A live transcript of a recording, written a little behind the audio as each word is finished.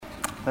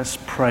Let's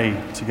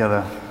pray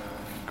together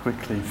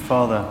quickly.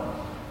 Father,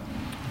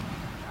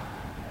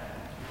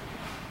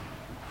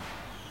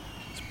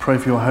 let's pray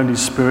for your Holy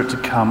Spirit to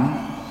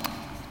come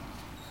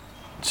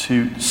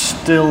to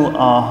still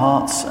our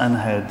hearts and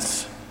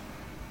heads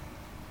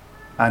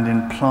and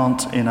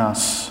implant in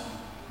us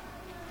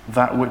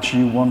that which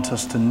you want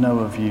us to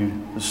know of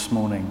you this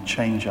morning.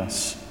 Change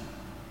us.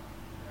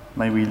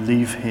 May we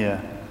leave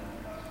here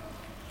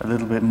a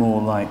little bit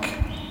more like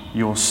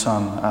your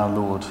Son, our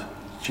Lord,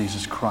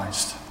 Jesus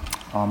Christ.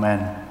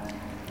 Amen.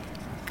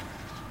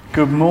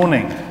 Good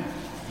morning.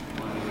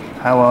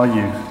 How are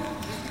you?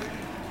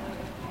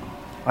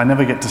 I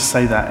never get to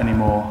say that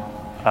anymore.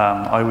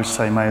 I always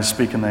say, may I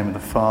speak in the name of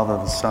the Father,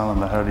 the Son,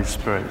 and the Holy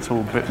Spirit. It's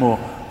all a bit more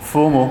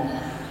formal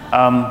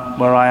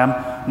where I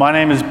am. My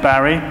name is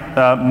Barry.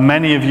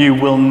 Many of you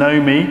will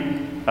know me.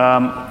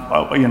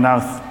 You're now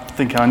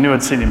thinking, I knew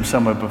I'd seen him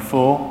somewhere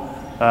before.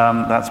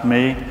 That's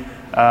me.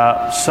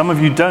 Some of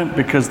you don't,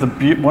 because the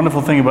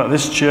wonderful thing about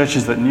this church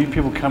is that new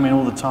people come in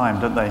all the time,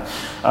 don't they?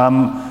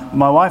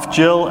 My wife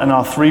Jill and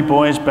our three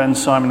boys, Ben,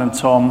 Simon and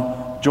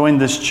Tom,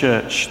 joined this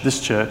church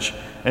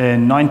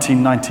in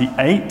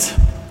 1998.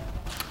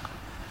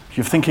 If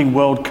you're thinking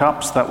World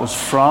Cups, that was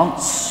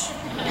France.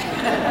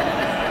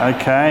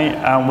 Okay,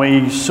 and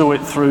we saw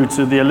it through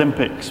to the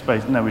Olympics.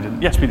 No, we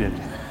didn't. Yes, we did.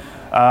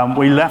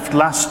 We left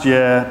last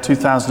year,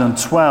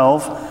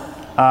 2012.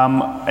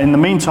 In the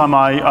meantime,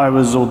 I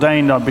was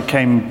ordained. I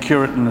became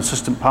curate and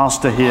assistant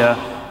pastor here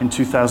in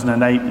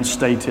 2008 and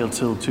stayed here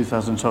till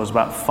 2012. It was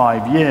about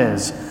 5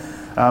 years.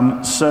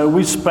 So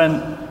we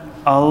spent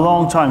a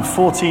long time,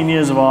 14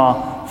 years of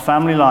our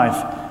family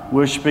life,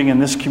 worshipping in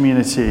this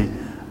community,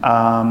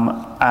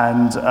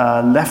 and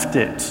left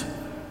it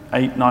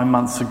 8-9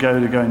 months ago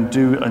to go and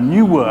do a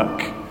new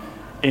work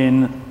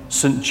in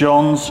St.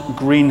 John's,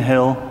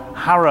 Greenhill,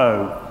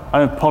 Harrow. I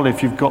don't know, Polly,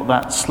 if you've got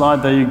that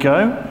slide, there you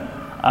go.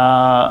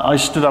 I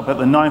stood up at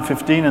the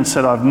 9:15 and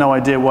said, I've no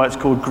idea why it's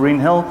called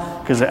Greenhill,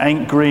 because it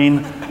ain't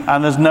green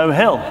and there's no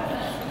hill.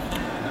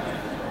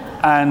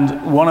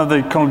 And one of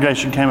the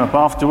congregation came up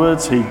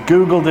afterwards, he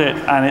Googled it,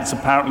 and it's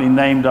apparently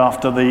named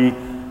after the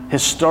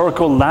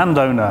historical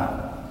landowner,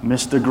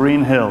 Mr.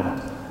 Greenhill,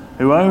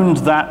 who owned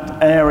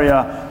that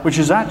area, which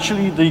is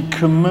actually the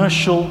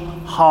commercial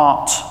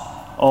heart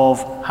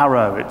of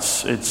Harrow.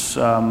 It's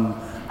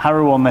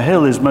Harrow on the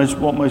Hill is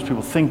what most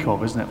people think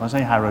of, isn't it? If I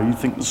say Harrow, you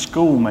think the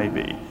school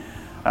maybe,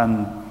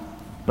 and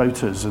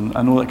boaters and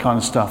all that kind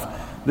of stuff.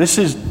 This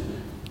is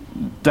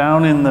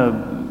down in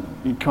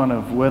the kind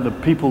of where the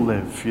people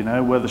live,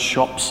 where the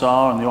shops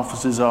are and the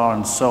offices are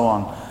and so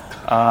on.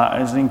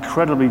 It's an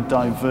incredibly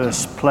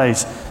diverse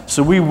place.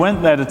 So we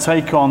went there to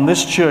take on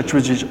this church,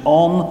 which is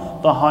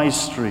on the high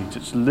street.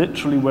 It's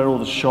literally where all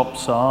the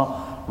shops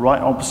are.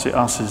 Right opposite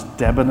us is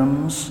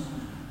Debenhams.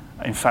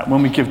 In fact,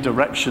 when we give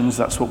directions,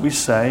 that's what we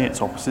say.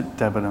 It's opposite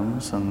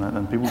Debenhams,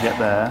 and people get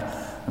there,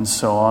 and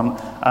so on.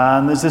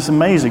 And there's this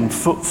amazing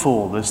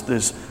footfall,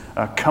 this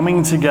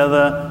coming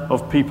together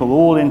of people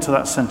all into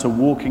that centre,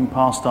 walking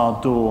past our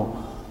door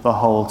the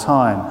whole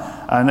time.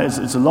 And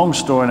it's a long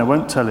story, and I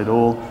won't tell it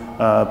all,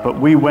 but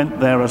we went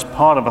there as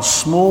part of a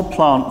small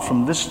plant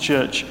from this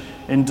church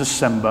in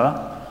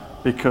December,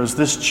 because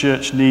this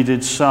church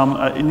needed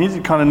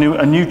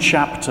a new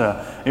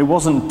chapter. It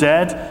wasn't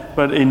dead,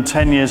 but in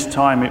 10 years'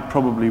 time it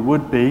probably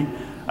would be.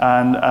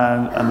 And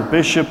the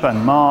bishop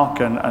and Mark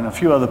and a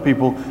few other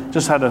people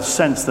just had a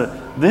sense that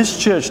this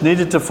church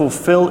needed to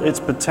fulfill its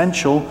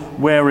potential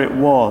where it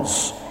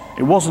was.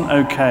 It wasn't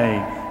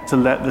okay to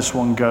let this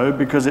one go,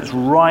 because it's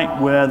right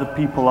where the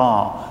people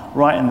are,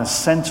 right in the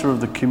center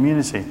of the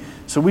community.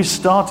 So we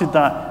started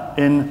that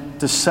in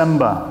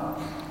December.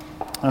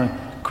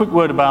 Quick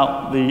word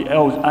about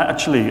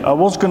actually, I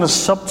was going to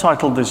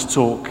subtitle this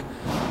talk,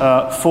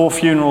 4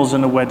 Funerals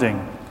and a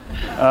Wedding,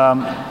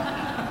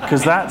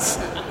 because that's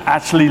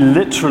actually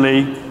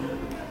literally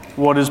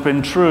what has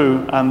been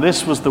true, and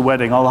this was the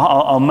wedding.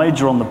 I'll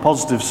major on the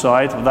positive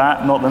side of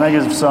that, not the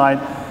negative side.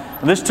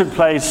 And this took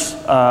place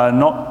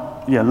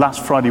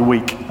last Friday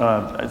week,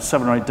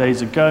 7 or 8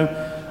 days ago,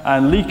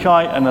 and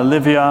Likai and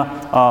Olivia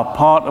are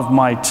part of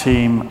my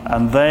team,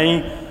 and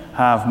they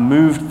have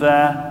moved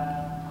there,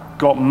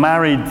 got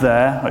married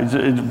there. It's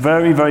a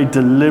very, very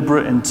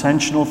deliberate,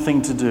 intentional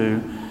thing to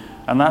do.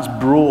 And that's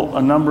brought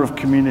a number of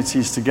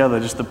communities together,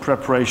 just the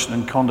preparation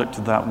and conduct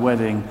of that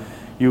wedding.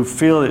 You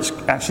feel it's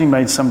actually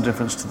made some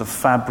difference to the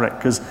fabric,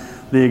 because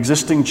the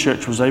existing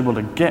church was able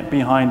to get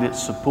behind it,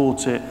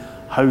 support it,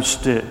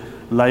 host it,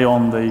 lay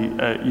on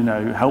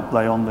help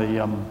lay on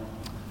the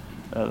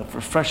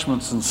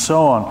refreshments and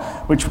so on,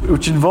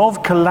 which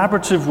involved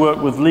collaborative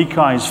work with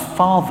Likai's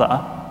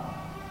father,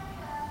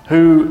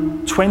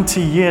 who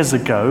 20 years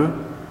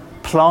ago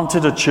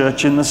planted a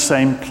church in the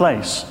same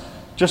place.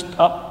 Just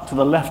up to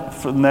the left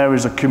from there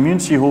is a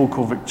community hall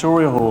called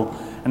Victoria Hall,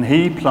 and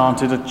he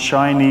planted a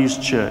Chinese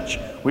church,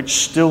 which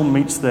still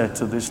meets there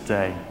to this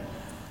day.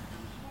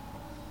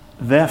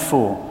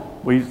 Therefore,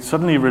 we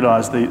suddenly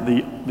realized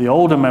the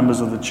older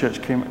members of the church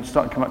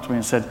started coming up to me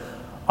and said,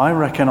 I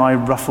reckon I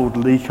ruffled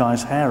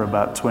Leakai's hair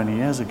about 20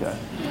 years ago.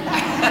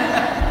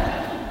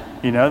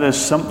 There's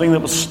something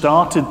that was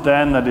started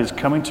then that is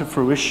coming to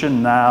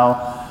fruition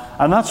now.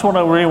 And that's what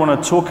I really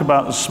want to talk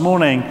about this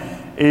morning,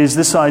 is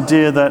this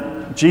idea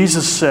that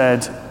Jesus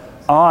said,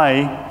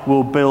 I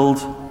will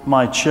build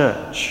my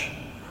church.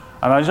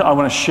 And I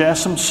want to share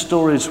some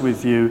stories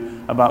with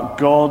you about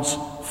God's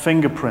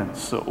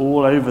fingerprints that are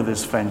all over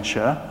this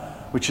venture,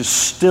 which is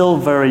still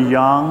very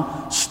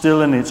young,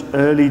 still in its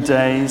early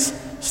days,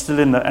 still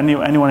in the...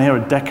 Anyone here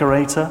a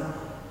decorator?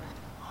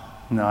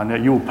 No, I know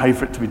you all pay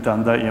for it to be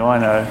done, don't you? I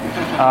know.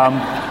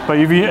 But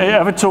if you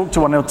ever talk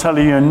to one, they'll tell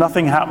you,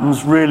 nothing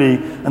happens really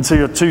until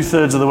you're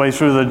 2/3 of the way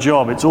through the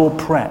job. It's all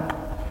prep.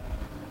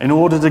 In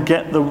order to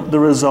get the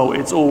result,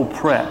 it's all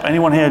prep.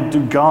 Anyone here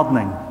do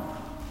gardening?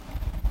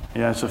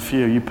 Yes, a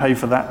few. You pay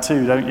for that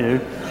too, don't you?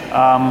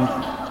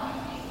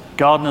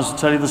 Gardeners will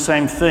tell you the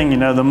same thing.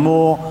 The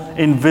more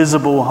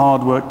invisible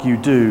hard work you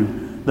do,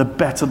 the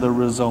better the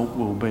result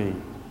will be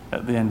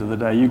at the end of the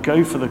day. You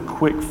go for the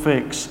quick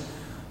fix,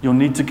 you'll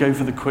need to go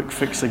for the quick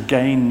fix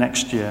again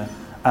next year,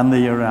 and the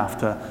year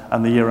after,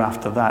 and the year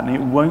after that. And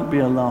it won't be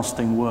a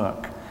lasting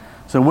work.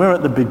 So we're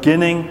at the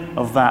beginning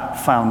of that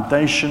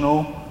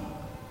foundational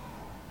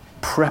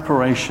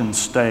preparation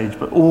stage,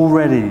 but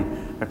already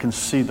I can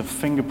see the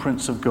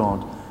fingerprints of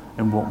God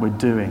in what we're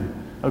doing.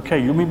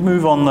 Okay, let me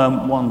move on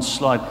one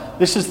slide.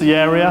 This is the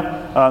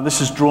area.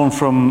 This is drawn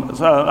from,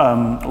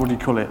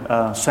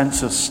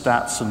 census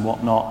stats and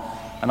whatnot.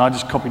 And I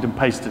just copied and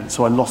pasted it,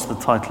 so I lost the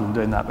title in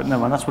doing that. But no,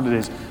 man, that's what it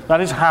is.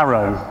 That is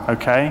Harrow,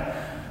 okay?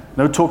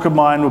 No talk of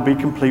mine will be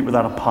complete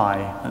without a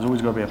pie. There's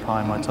always got to be a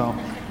pie in my talk.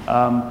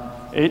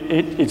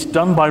 It's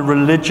done by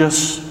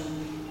religious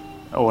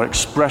or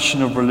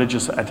expression of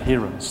religious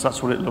adherence.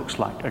 That's what it looks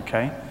like,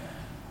 okay?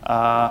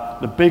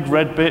 The big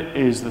red bit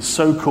is the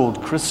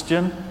so-called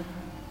Christian.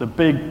 The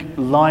big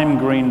lime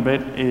green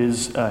bit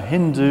is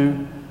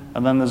Hindu.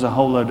 And then there's a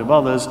whole load of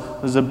others.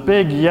 There's a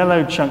big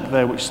yellow chunk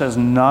there which says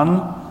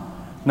none.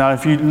 Now,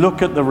 if you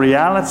look at the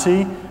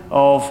reality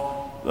of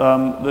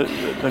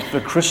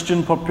the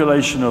Christian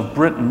population of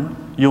Britain,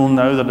 you'll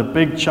know that a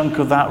big chunk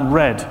of that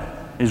red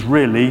is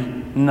really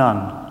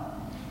none,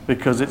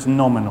 because it's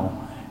nominal.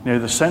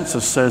 The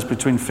census says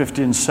between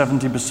 50 and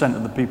 70%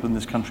 of the people in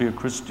this country are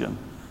Christian.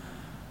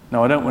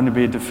 Now, I don't want to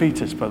be a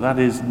defeatist, but that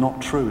is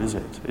not true, is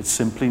it? It's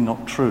simply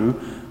not true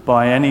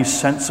by any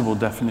sensible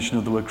definition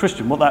of the word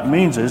Christian. What that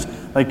means is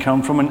they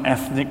come from an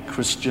ethnic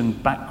Christian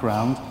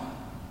background,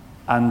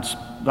 and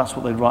that's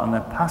what they'd write on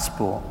their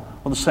passport.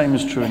 Well, the same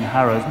is true in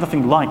Harrow. There's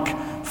nothing like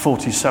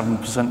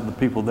 47% of the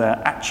people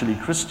there actually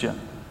Christian,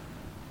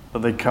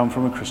 but they come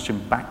from a Christian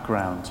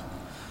background.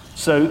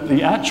 So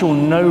the actual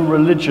no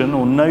religion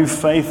or no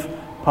faith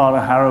part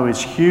of Harrow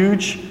is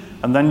huge,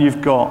 and then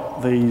you've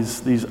got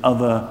these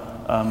other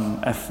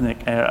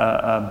ethnic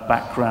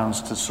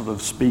backgrounds to sort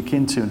of speak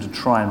into and to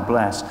try and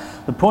bless.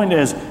 The point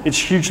is, it's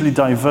hugely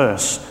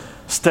diverse.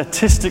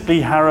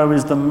 Statistically, Harrow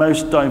is the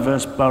most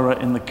diverse borough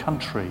in the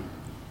country.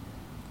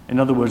 In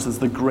other words, there's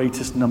the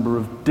greatest number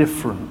of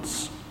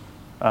different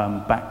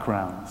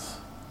backgrounds.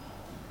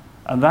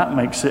 And that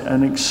makes it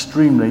an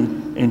extremely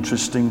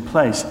interesting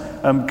place.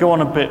 Go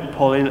on a bit,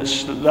 Polly.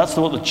 That's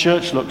what the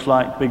church looks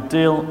like. Big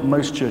deal.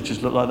 Most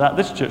churches look like that.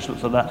 This church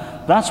looks like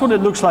that. That's what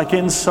it looks like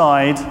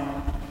inside.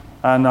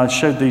 And I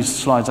showed these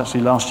slides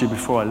actually last year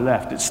before I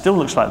left. It still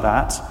looks like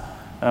that.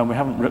 We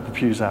haven't ripped the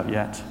pews out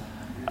yet.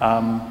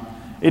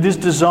 It is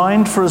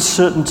designed for a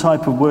certain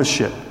type of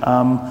worship.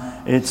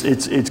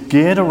 It's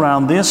geared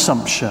around the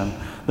assumption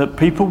that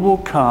people will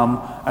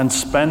come and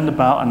spend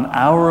about an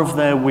hour of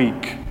their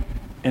week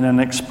in an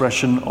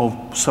expression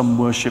of some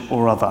worship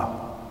or other.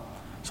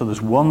 So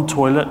there's one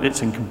toilet,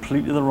 it's in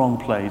completely the wrong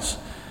place.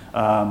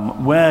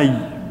 Where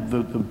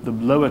the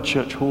lower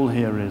church hall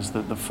here is,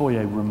 the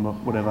foyer room or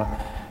whatever,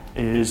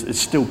 is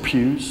still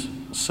pews,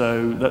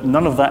 so that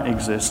none of that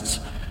exists.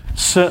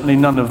 Certainly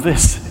none of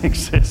this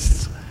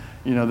exists.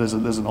 There's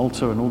an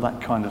altar and all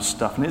that kind of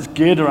stuff. And it's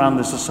geared around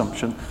this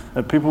assumption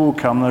that people will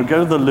come, they'll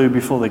go to the loo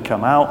before they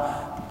come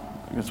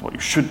out. That's what you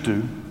should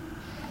do.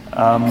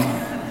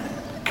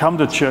 Come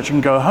to church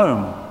and go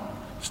home.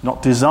 It's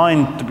not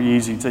designed to be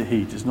easy to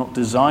heat. It's not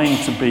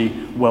designed to be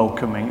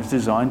welcoming. It's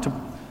designed to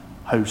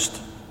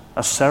host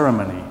a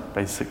ceremony,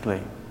 basically.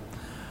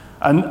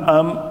 And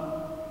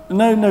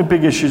no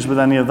big issues with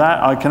any of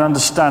that. I can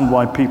understand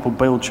why people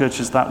build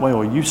churches that way,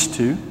 or used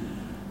to.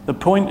 The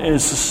point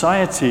is,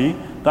 society,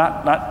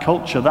 that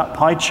culture, that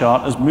pie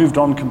chart has moved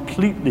on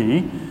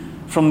completely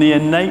from the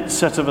innate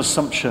set of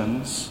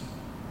assumptions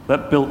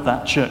that built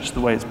that church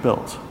the way it's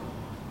built.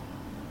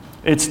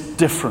 It's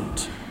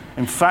different.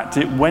 In fact,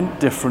 it went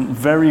different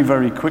very,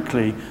 very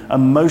quickly,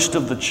 and most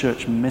of the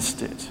church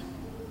missed it.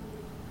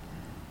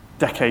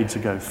 Decades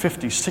ago,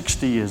 50,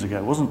 60 years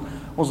ago,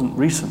 wasn't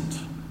recent.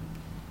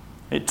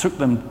 It took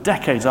them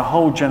decades, a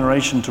whole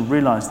generation, to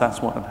realize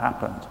that's what had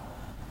happened.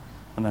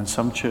 And then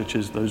some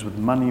churches, those with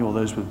money or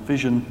those with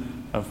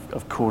vision,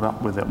 have caught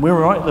up with it. We're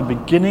right at the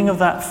beginning of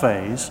that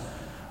phase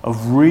of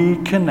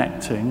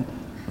reconnecting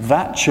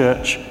that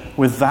church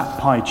with that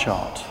pie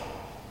chart.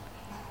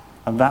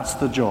 And that's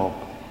the job,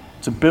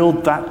 to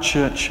build that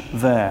church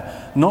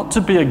there. Not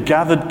to be a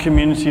gathered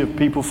community of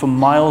people from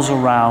miles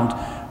around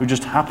who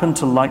just happen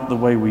to like the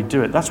way we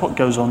do it. That's what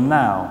goes on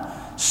now.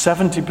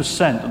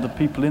 70% of the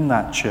people in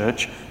that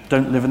church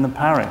don't live in the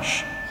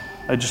parish.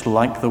 They just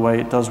like the way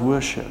it does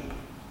worship.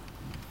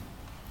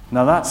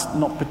 Now that's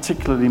not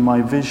particularly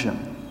my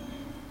vision.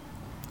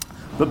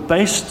 But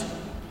based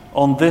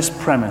on this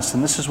premise,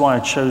 and this is why I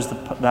chose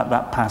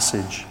that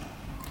passage,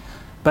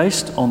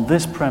 based on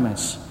this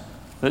premise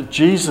that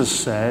Jesus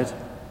said,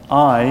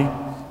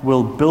 I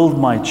will build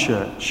my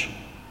church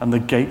and the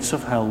gates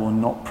of hell will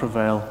not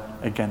prevail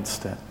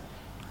against it.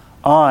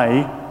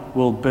 I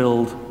will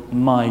build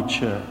my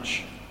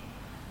church.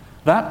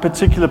 That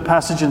particular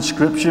passage in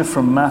Scripture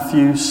from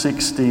Matthew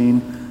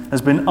 16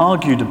 has been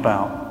argued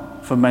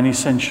about for many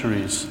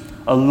centuries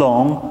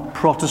along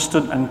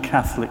Protestant and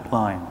Catholic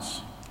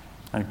lines.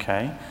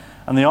 Okay?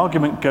 And the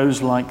argument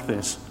goes like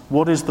this.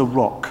 What is the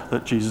rock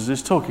that Jesus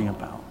is talking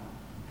about?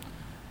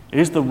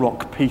 Is the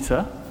rock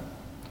Peter,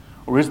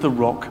 or is the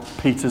rock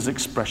Peter's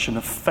expression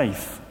of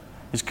faith,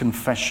 his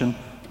confession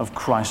of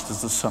Christ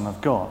as the Son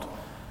of God?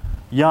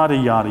 Yada,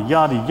 yada,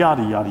 yada,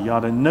 yada, yada,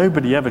 yada.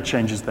 Nobody ever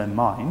changes their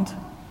mind.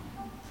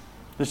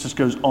 This just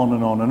goes on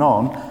and on and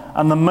on.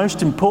 And the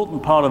most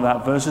important part of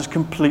that verse is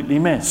completely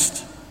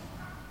missed,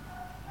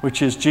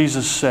 which is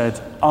Jesus said,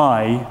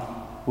 I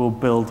will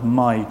build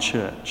my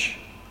church.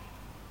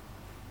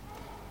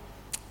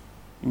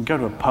 You can go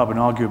to a pub and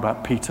argue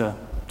about Peter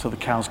till the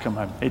cows come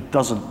home. It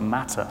doesn't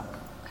matter.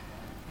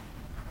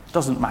 It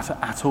doesn't matter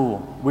at all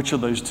which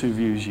of those two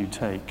views you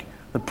take.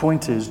 The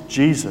point is,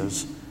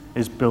 Jesus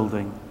is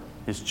building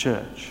his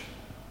church.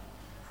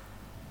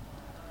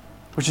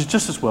 Which is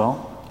just as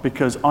well,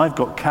 because I've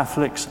got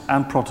Catholics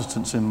and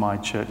Protestants in my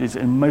church. It's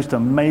a most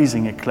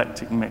amazing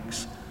eclectic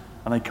mix.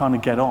 And they kind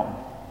of get on.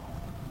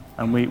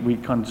 And we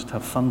kind of just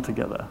have fun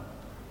together.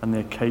 And the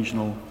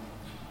occasional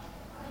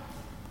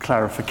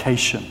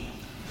clarification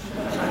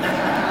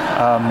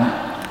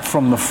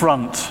from the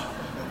front.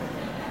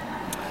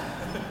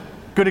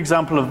 Good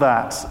example of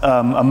that.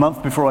 A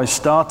month before I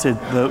started,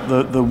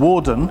 the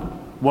warden,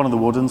 one of the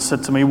wardens,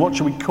 said to me, what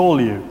should we call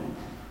you?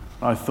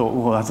 I thought,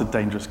 well, that's a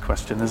dangerous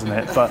question, isn't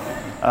it? But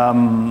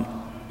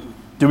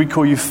do we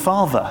call you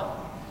Father?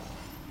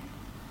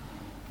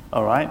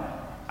 All right.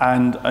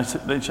 And I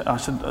said that,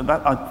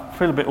 I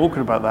feel a bit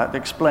awkward about that.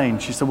 Explain.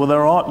 She said,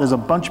 well, there's a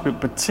bunch of people,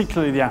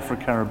 particularly the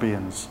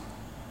Afro-Caribbeans,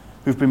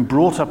 who've been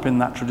brought up in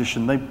that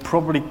tradition. They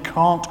probably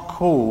can't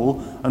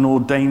call an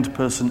ordained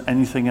person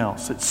anything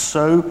else. It's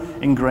so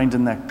ingrained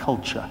in their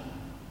culture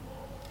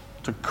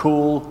to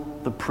call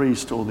the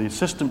priest or the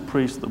assistant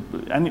priest,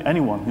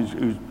 anyone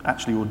who's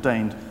actually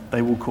ordained,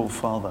 they will call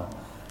Father.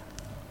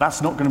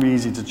 That's not going to be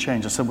easy to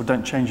change. I said, well,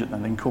 don't change it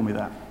then. They can call me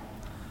that.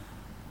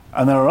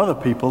 And there are other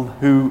people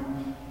who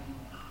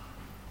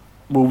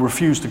will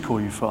refuse to call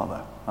you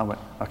Father. I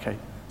went, okay,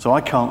 so I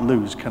can't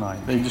lose, can I?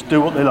 They just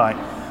do what they like.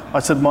 I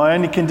said, my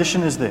only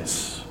condition is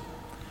this.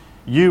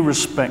 You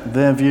respect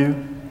their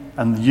view,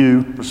 and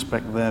you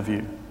respect their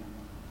view.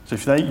 So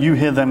if you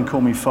hear them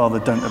call me Father,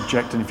 don't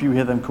object. And if you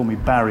hear them call me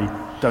Barry,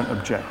 don't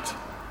object.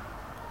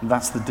 And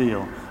that's the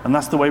deal. And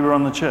that's the way we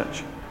run the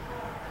church.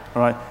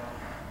 All right?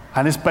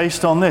 And it's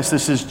based on this.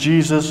 This is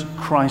Jesus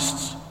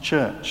Christ's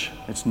church.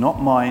 It's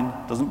not mine.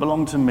 It doesn't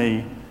belong to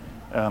me.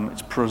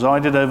 It's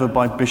presided over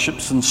by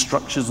bishops and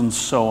structures and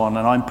so on.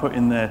 And I'm put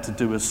in there to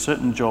do a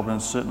certain job and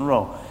a certain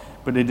role.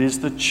 But it is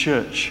the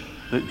church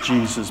that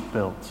Jesus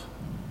built.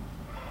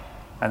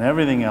 And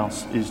everything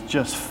else is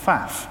just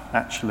faff,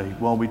 actually,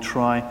 while we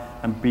try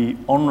and be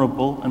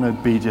honorable and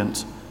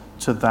obedient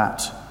to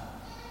that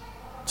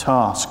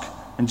task.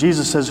 And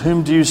Jesus says,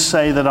 whom do you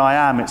say that I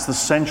am? It's the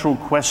central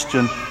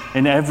question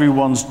in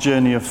everyone's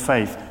journey of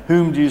faith.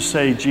 Whom do you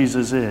say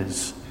Jesus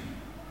is?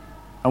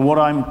 And what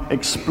I'm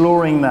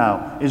exploring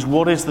now is,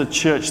 what is the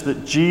church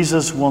that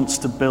Jesus wants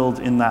to build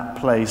in that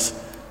place?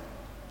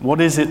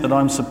 What is it that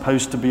I'm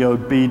supposed to be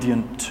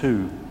obedient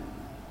to?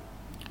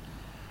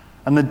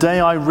 And the day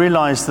I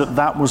realized that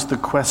that was the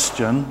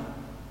question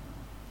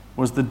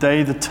was the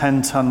day the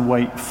 10-ton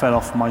weight fell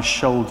off my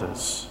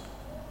shoulders.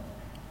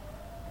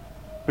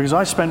 Because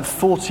I spent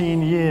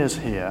 14 years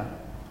here,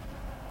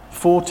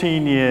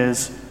 14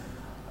 years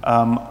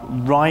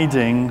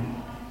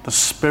riding the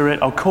spirit.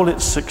 I'll call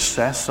it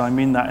success. I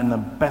mean that in the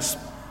best,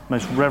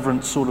 most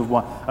reverent sort of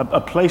way.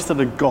 A place that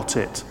had got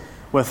it,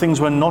 where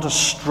things were not a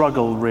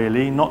struggle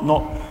really,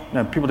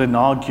 people didn't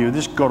argue, they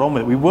just got on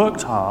with it. We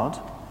worked hard,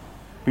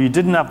 but you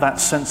didn't have that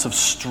sense of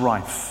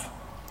strife.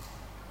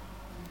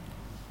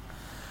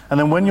 And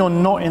then when you're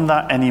not in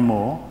that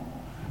anymore,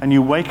 and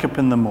you wake up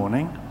in the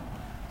morning,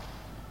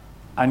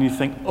 and you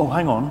think, oh,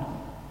 hang on,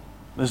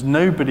 there's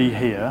nobody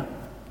here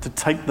to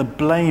take the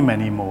blame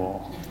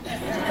anymore.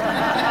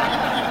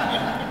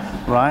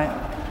 Right?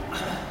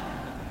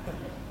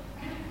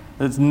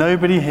 There's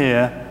nobody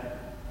here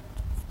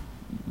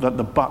that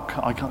the buck,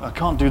 I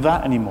can't do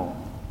that anymore.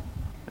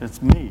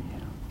 It's me.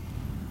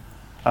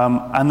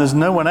 And there's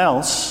no one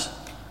else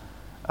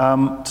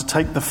to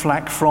take the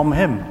flak from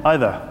him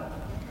either.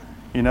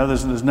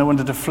 There's no one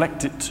to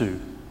deflect it to.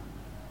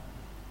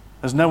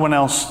 There's no one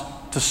else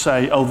to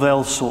say, oh,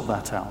 they'll sort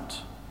that out.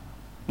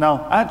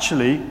 Now,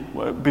 actually,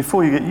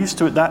 before you get used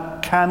to it,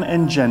 that can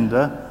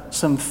engender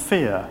some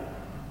fear.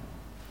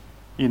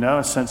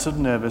 A sense of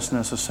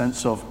nervousness, a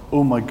sense of,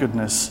 oh my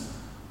goodness,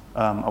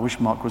 I wish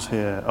Mark was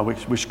here, I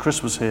wish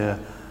Chris was here,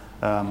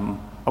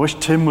 I wish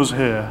Tim was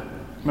here.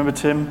 Remember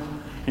Tim?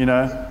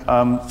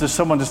 There's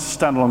someone just to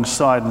stand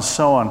alongside and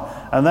so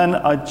on. And then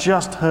I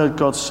just heard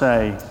God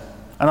say,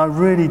 and I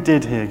really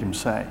did hear him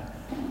say,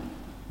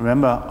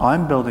 remember,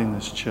 I'm building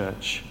this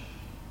church.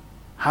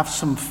 Have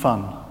some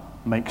fun,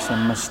 make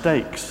some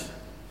mistakes.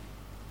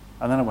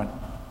 And then I went,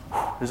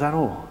 is that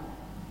all?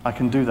 I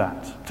can do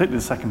that. Particularly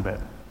the second bit.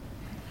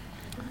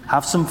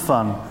 Have some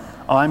fun.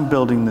 I'm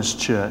building this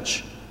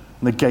church.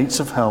 And the gates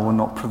of hell will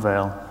not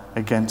prevail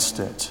against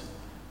it.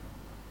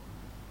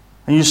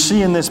 And you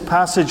see in this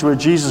passage where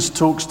Jesus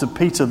talks to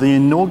Peter the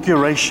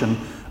inauguration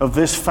of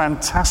this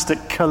fantastic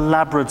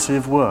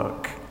collaborative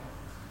work.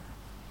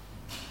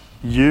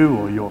 You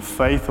or your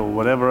faith or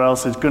whatever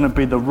else is going to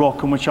be the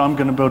rock on which I'm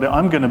going to build it.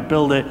 I'm going to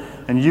build it,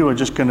 and you are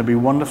just going to be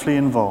wonderfully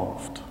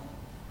involved.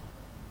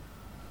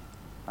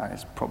 And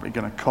it's probably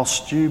going to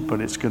cost you,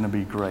 but it's going to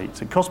be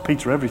great. It cost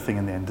Peter everything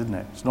in the end, didn't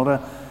it? It's not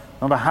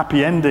a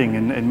happy ending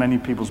in many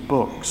people's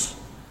books.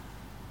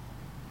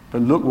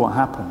 But look what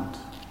happened.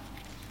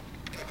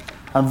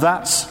 And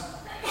that's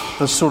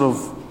the sort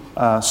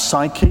of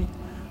psyche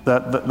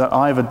that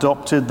I've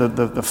adopted,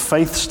 the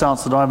faith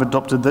stance that I've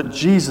adopted, that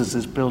Jesus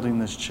is building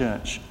this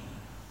church.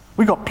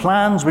 We got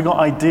plans, we got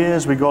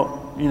ideas, we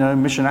got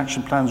mission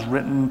action plans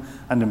written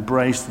and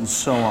embraced and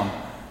so on.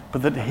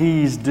 But that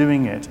he's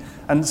doing it.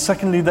 And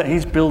secondly, that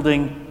he's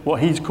building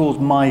what he's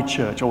called my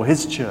church or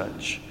his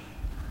church.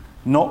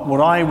 Not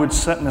what I would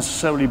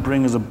necessarily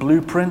bring as a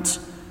blueprint,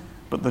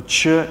 but the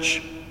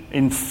church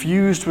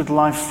infused with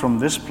life from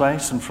this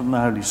place and from the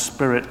Holy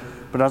Spirit,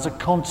 but as a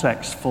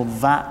context for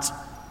that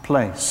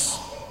place.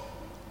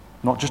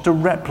 Not just a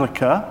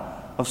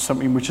replica of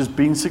something which has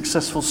been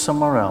successful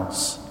somewhere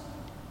else,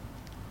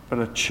 but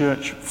a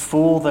church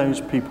for those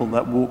people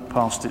that walk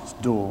past its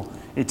door.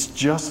 It's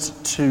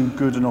just too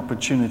good an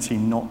opportunity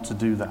not to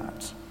do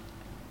that.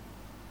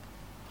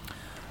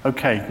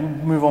 Okay,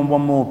 move on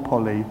one more,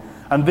 Polly.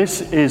 And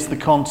this is the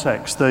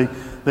context.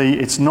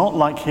 It's not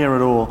like here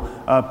at all.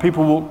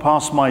 People walk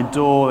past my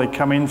door, they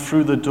come in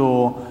through the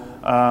door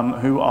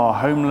who are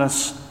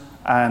homeless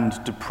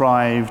and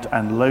deprived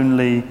and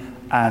lonely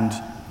and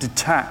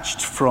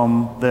detached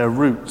from their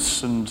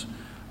roots. And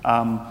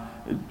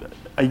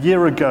a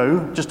year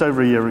ago, just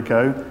over a year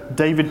ago,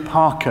 David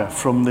Parker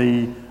from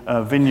the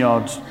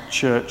Vineyard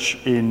Church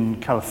in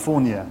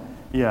California,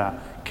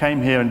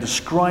 came here and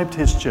described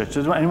his church.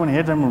 Does anyone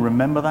here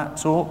remember that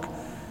talk?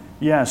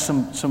 Yeah,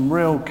 some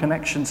real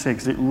connections here,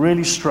 because it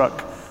really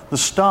struck the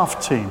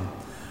staff team.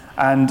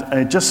 And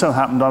it just so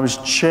happened I was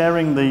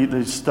chairing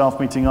the staff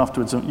meeting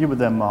afterwards. You were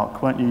there,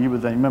 Mark, weren't you? You were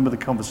there. You remember the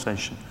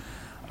conversation?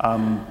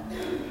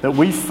 That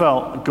we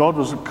felt God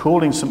was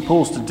calling St.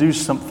 Paul's to do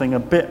something a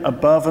bit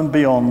above and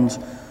beyond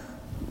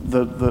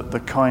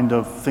the kind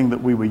of thing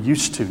that we were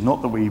used to.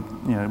 Not that we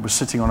were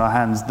sitting on our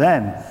hands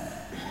then.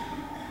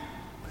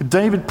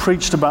 David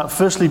preached about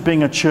firstly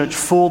being a church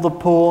for the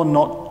poor,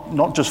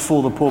 not just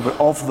for the poor, but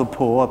of the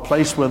poor, a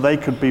place where they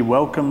could be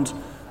welcomed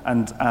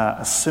and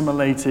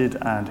assimilated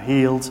and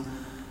healed.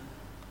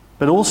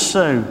 But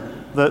also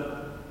that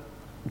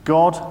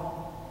God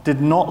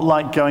did not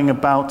like going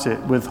about it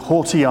with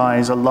haughty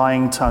eyes, a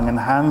lying tongue, and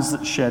hands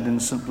that shed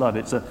innocent blood.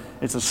 It's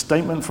a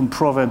statement from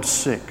Proverbs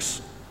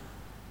 6.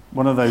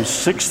 One of those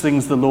 6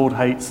 things the Lord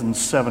hates and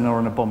 7 are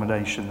an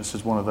abomination. This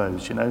is one of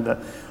those,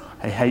 that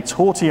he hates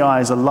haughty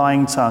eyes, a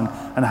lying tongue,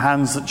 and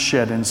hands that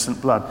shed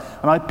innocent blood.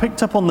 And I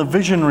picked up on the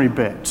visionary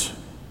bit,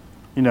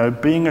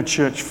 being a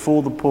church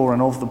for the poor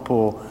and of the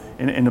poor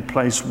in a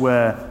place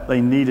where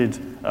they needed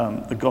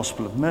the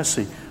gospel of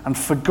mercy, and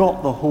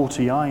forgot the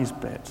haughty eyes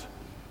bit.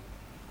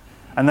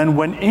 And then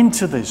went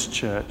into this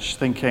church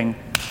thinking,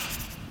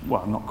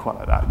 well, not quite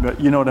like that,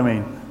 but you know what I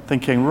mean?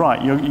 Thinking,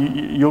 right,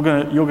 you're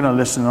going to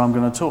listen and I'm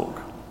going to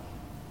talk.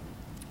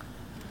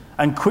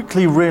 And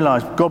quickly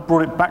realized, God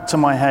brought it back to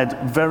my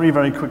head very,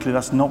 very quickly,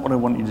 that's not what I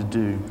want you to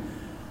do.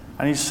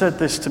 And he said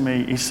this to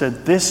me, he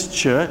said, this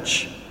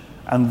church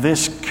and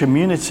this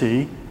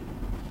community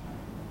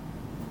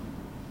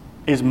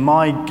is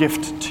my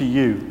gift to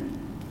you,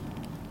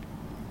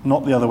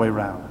 not the other way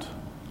around.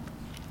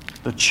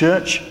 The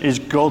church is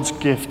God's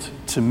gift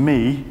to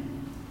me,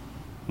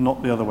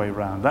 not the other way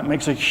around. That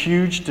makes a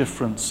huge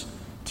difference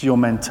to your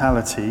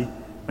mentality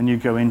when you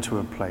go into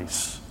a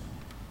place.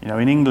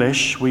 In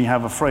English, we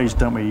have a phrase,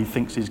 don't we? He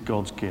thinks he's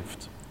God's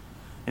gift.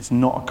 It's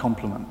not a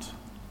compliment,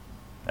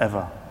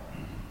 ever.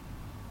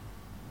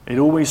 It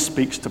always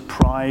speaks to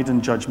pride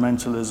and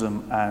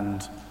judgmentalism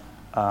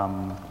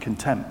and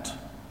contempt.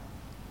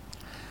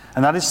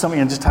 And that is something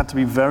I just had to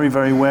be very,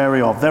 very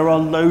wary of. There are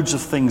loads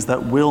of things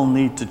that will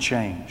need to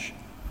change.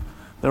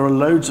 There are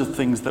loads of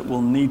things that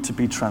will need to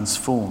be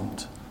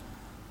transformed.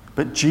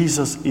 But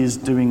Jesus is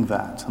doing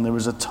that, and there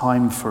is a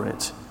time for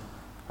it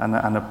and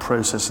a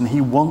process. And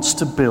he wants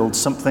to build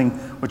something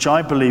which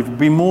I believe will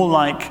be more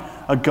like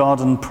a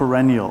garden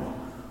perennial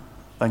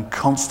than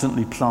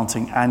constantly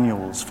planting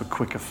annuals for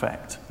quick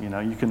effect. You know,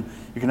 you can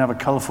have a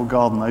colourful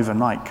garden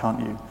overnight,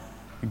 can't you?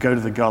 You go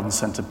to the garden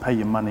centre, pay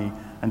your money,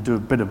 and do a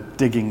bit of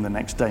digging the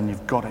next day, and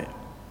you've got it.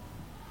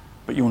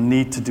 But you'll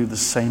need to do the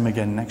same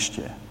again next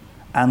year,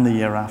 and the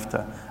year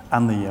after,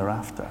 and the year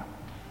after.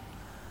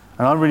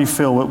 And I really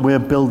feel that we're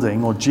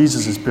building, or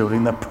Jesus is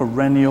building, the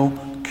perennial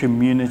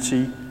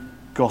community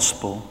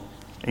gospel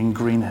in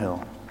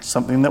Greenhill.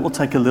 Something that will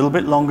take a little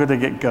bit longer to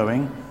get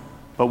going,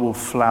 but will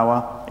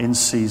flower in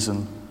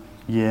season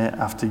year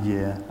after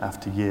year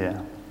after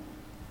year.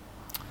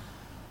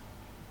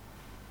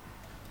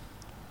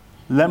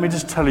 Let me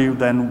just tell you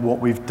then what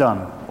we've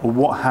done, or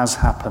what has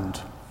happened.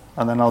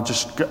 And then I'll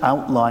just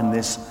outline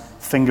this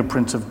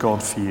fingerprint of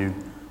God for you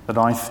that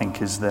I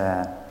think is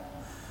there.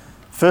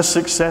 First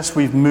success,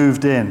 we've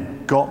moved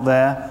in, got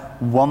there,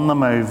 won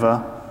them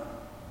over,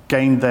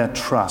 gained their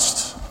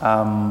trust.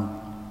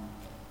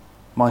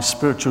 My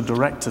spiritual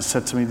director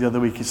said to me the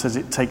other week, he says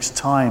it takes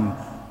time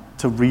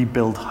to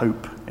rebuild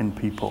hope in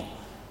people.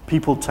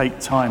 People take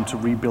time to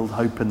rebuild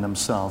hope in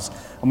themselves.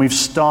 And we've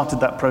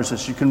started that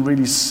process. You can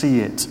really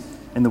see it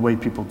in the way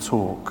people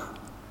talk.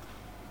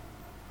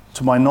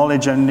 To my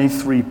knowledge, only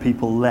 3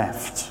 people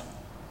left,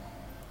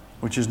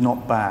 which is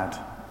not bad.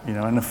 You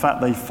know, and in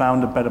fact, they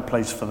found a better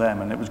place for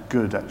them, and it was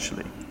good,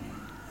 actually.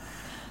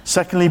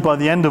 Secondly, by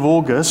the end of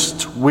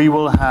August, we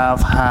will have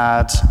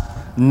had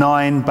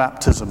 9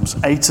 baptisms,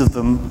 8 of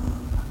them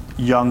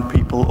young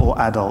people or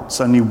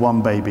adults, only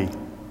 1 baby.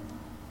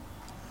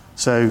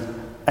 So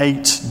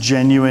 8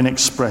 genuine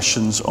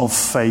expressions of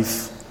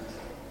faith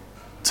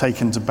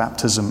taken to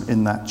baptism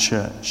in that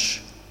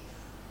church.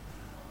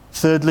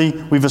 Thirdly,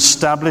 we've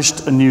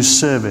established a new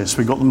service.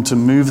 We got them to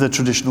move their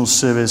traditional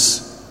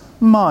service,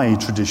 my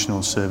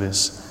traditional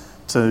service,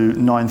 to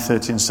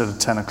 9:30 instead of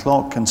 10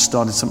 o'clock, and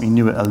started something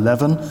new at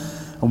 11.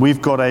 And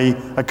we've got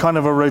a kind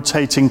of a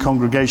rotating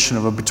congregation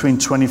of between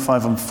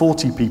 25 and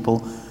 40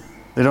 people.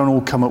 They don't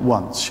all come at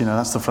once. You know,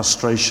 that's the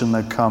frustration.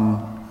 They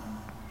come,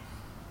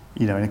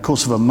 you know, in the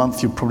course of a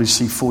month, you'll probably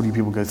see 40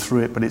 people go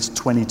through it, but it's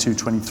 22,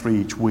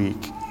 23 each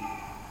week.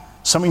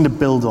 Something to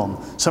build on,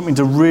 something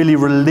to really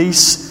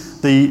release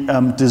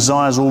the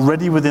desires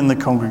already within the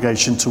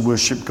congregation to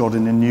worship God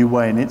in a new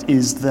way, and it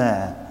is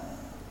there.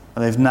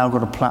 And they've now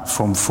got a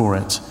platform for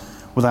it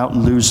without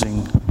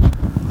losing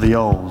the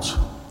old.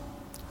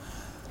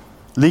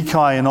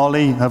 Lekai and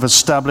Ollie have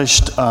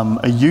established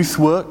a youth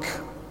work,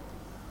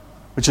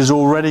 which has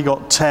already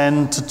got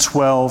 10 to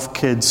 12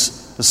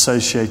 kids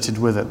associated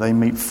with it. They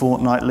meet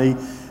fortnightly,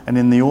 and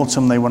in the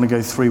autumn they want to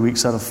go 3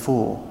 weeks out of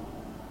 4.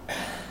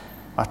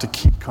 I have to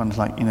keep kind of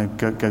like, you know,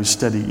 go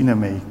steady. You know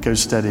me, go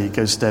steady.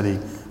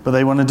 But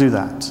they want to do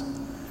that.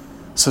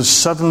 So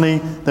suddenly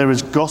there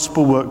is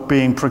gospel work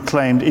being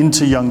proclaimed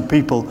into young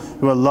people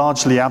who are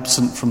largely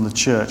absent from the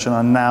church and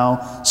are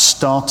now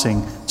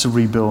starting to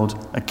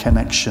rebuild a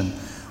connection.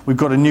 We've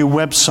got a new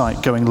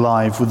website going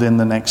live within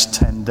the next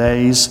 10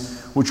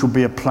 days, which will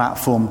be a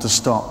platform to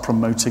start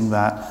promoting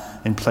that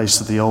in place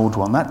of the old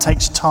one. That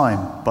takes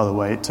time, by the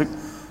way.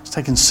 It's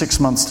taken 6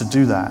 months to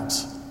do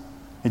that.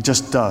 It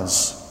just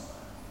does.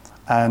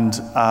 And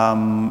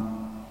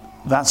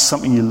that's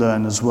something you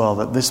learn as well,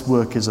 that this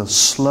work is a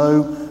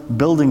slow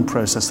building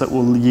process that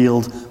will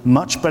yield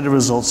much better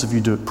results if you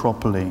do it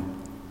properly.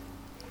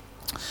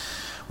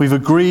 We've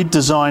agreed,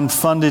 designed,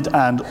 funded,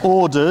 and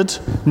ordered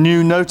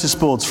new notice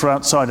boards for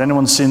outside.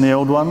 Anyone seen the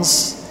old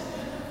ones?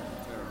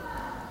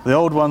 The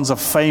old ones are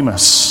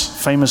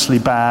famously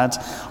bad.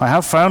 I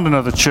have found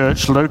another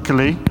church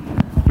locally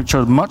which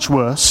are much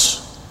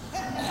worse,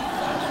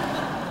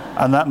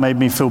 and that made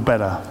me feel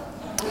better.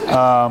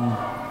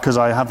 Because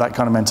I have that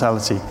kind of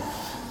mentality.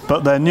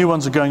 But their new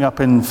ones are going up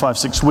in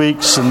 5-6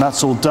 weeks, and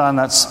that's all done.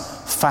 That's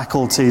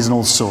faculties and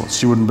all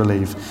sorts, you wouldn't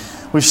believe.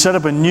 We've set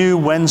up a new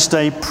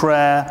Wednesday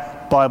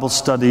prayer Bible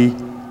study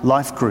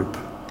life group,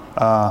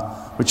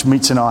 which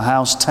meets in our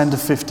house. 10 to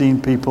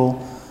 15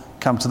 people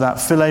come to that.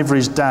 Phil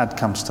Avery's dad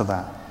comes to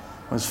that.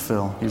 Where's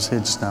Phil? He was here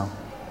just now.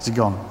 Is he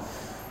gone?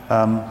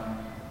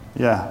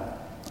 Yeah.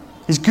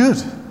 He's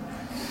good.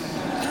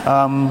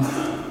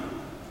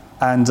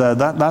 And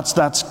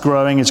that's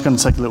growing. It's going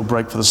to take a little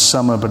break for the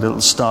summer, but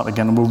it'll start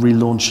again, and we'll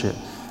relaunch it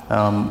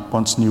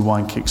once new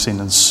wine kicks in,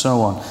 and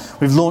so on.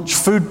 We've launched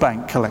food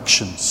bank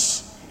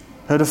collections.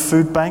 Heard of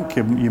food bank?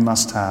 You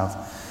must have.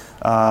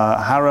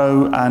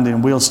 Harrow and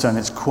in Wealdstone,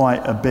 it's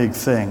quite a big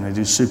thing. They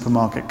do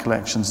supermarket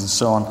collections and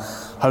so on.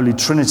 Holy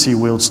Trinity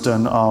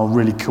Wealdstone are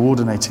really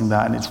coordinating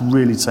that, and it's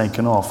really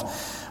taken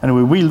off.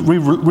 Anyway,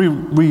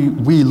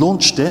 we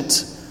launched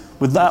it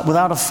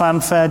without a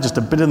fanfare, just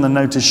a bit in the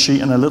notice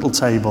sheet and a little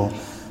table.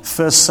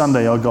 First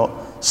Sunday, I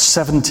got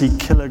 70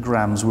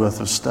 kilograms worth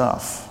of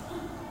stuff.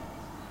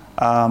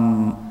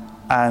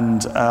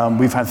 And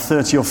we've had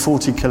 30 or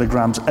 40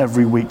 kilograms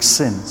every week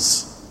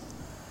since.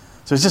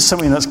 So it's just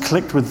something that's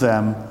clicked with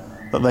them,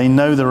 that they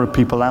know there are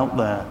people out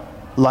there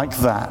like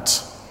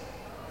that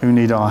who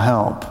need our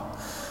help.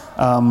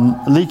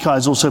 Leakeye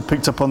has also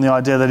picked up on the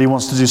idea that he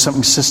wants to do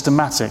something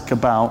systematic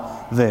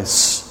about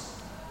this.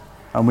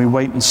 And we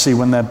wait and see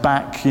when they're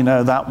back,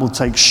 that will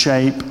take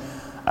shape.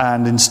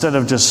 And instead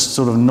of just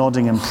sort of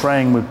nodding and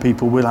praying with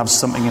people, we'll have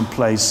something in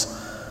place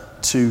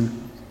to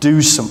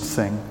do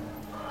something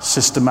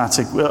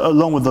systematic,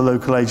 along with the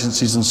local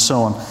agencies and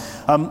so on.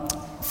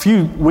 A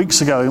few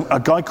weeks ago, a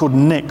guy called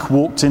Nick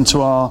walked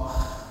into our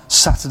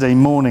Saturday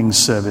morning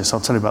service. I'll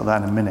tell you about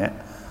that in a minute.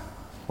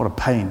 What a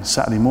pain,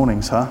 Saturday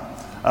mornings, huh?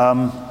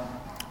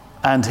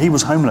 And he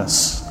was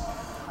homeless.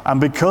 And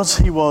because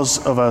he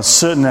was of a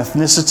certain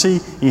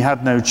ethnicity, he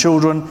had no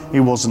children, he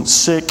wasn't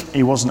sick,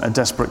 he wasn't a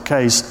desperate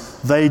case,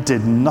 they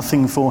did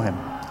nothing for him.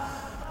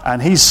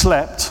 And he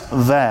slept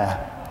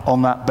there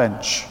on that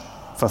bench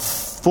for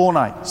 4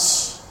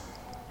 nights.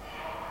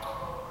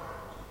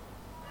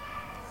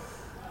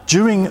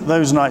 During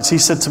those nights, he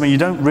said to me, you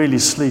don't really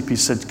sleep, he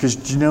said, because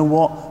do you know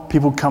what?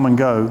 People come and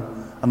go,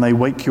 and they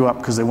wake you up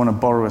because they want to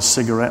borrow a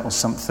cigarette or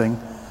something.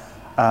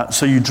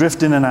 So you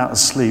drift in and out of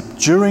sleep.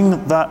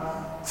 During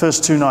that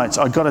first 2 nights,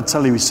 I got to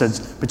tell you, he said,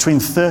 between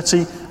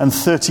 30 and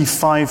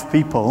 35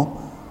 people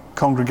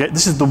congregate.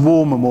 This is the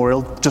War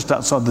Memorial, just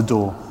outside the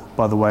door,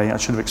 by the way. I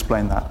should have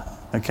explained that.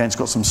 Okay, it's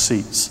got some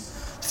seats.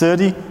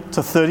 30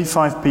 to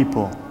 35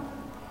 people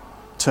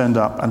turned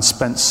up and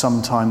spent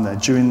some time there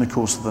during the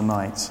course of the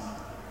night.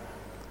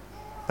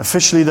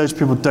 Officially, those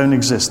people don't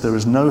exist. There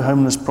is no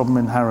homeless problem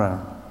in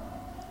Harrow.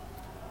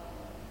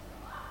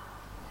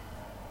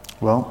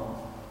 Well,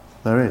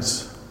 there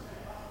is.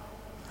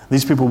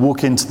 These people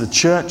walk into the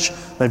church.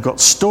 They've got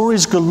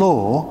stories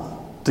galore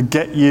to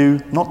get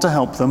you, not to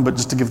help them, but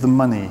just to give them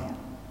money.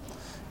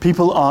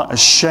 People are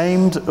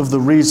ashamed of the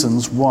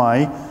reasons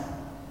why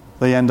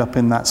they end up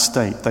in that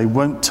state. They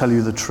won't tell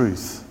you the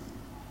truth.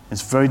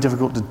 It's very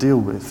difficult to deal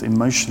with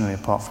emotionally,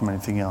 apart from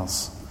anything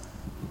else.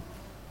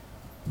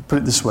 Put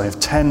it this way, if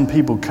 10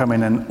 people come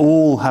in and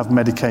all have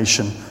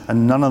medication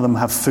and none of them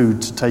have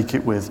food to take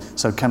it with,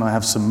 so can I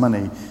have some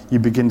money? You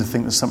begin to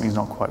think that something's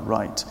not quite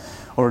right.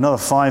 Or another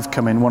 5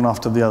 come in, one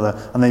after the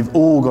other, and they've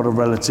all got a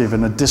relative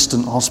in a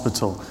distant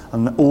hospital,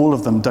 and all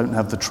of them don't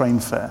have the train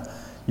fare.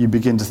 You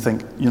begin to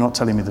think, you're not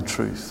telling me the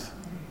truth.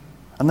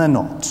 And they're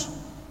not.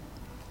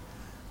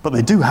 But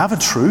they do have a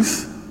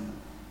truth.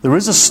 There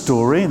is a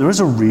story, there is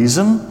a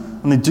reason,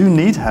 and they do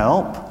need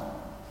help.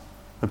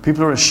 But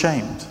people are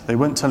ashamed. They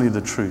won't tell you the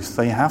truth.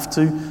 They have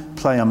to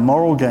play a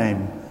moral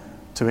game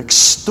to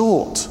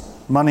extort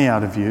money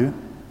out of you,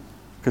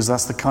 because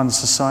that's the kind of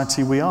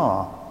society we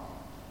are.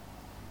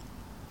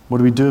 What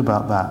do we do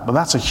about that? But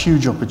that's a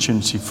huge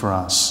opportunity for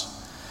us.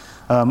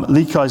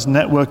 Leakey's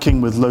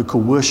networking with local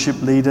worship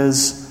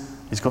leaders.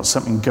 He's got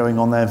something going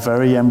on there,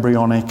 very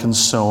embryonic and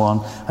so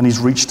on. And he's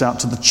reached out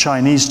to the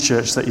Chinese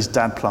church that his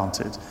dad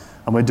planted.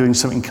 And we're doing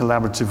something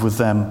collaborative with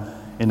them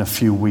in a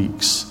few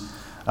weeks.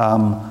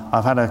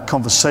 I've had a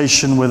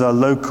conversation with a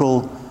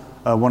local,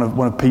 one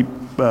of Pete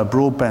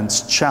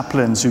Broadbent's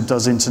chaplains who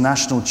does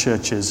international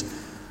churches.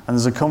 And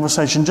there's a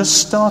conversation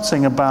just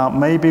starting about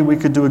maybe we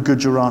could do a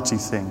Gujarati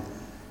thing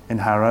in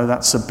Harrow.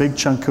 That's a big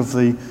chunk of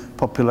the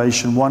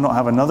population. Why not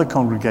have another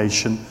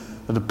congregation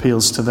that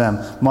appeals to them?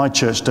 My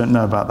church don't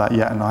know about that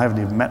yet, and I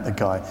haven't even met the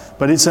guy.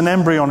 But it's an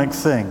embryonic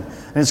thing.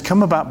 And it's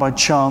come about by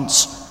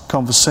chance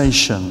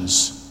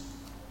conversations.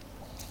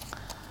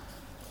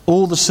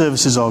 All the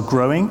services are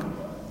growing.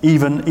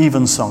 Even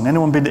Evensong.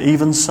 Anyone been to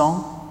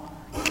Evensong?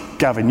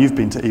 Gavin, you've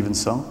been to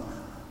Evensong.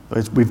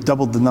 We've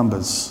doubled the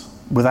numbers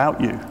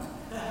without you.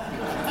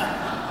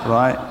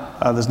 Right?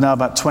 There's now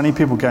about 20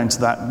 people going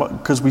to that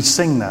because we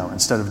sing now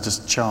instead of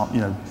just chant,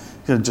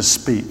 just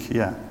speak.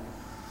 Yeah.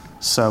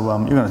 So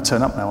you're going to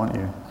turn up now, aren't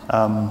you?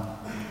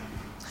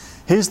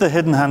 Here's the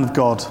hidden hand of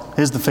God.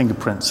 Here's the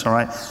fingerprints, all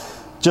right?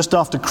 Just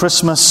after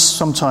Christmas,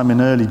 sometime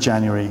in early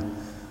January,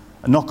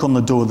 a knock on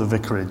the door of the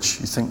vicarage.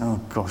 You think, oh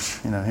gosh,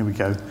 here we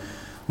go.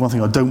 One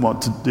thing I don't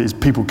want to do is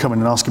people coming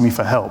and asking me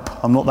for help.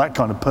 I'm not that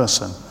kind of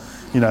person,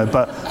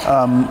 but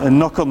a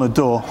knock on the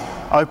door,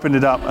 I opened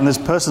it up, and there's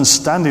a person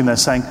standing there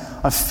saying,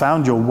 I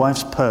found your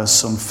wife's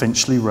purse on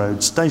Finchley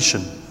Road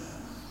Station.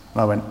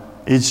 And I went,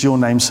 is your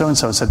name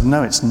so-and-so? I said,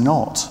 no, it's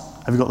not.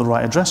 Have you got the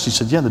right address? She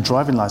said, yeah, the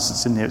driving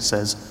license in here, it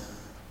says,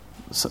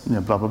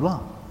 blah, blah,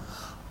 blah.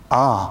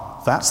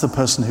 Ah, that's the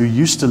person who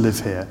used to live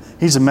here.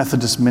 He's a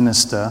Methodist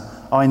minister.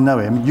 I know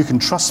him. You can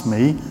trust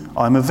me.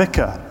 I'm a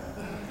vicar.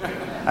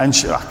 And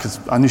because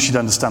I knew she'd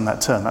understand that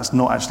term. That's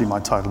not actually my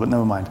title, but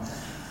never mind.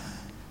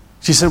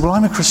 She said, well,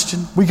 I'm a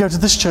Christian. We go to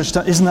this church.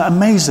 Isn't that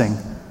amazing?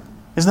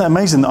 Isn't that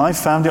amazing that I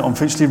found it on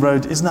Finchley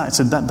Road? Isn't that? I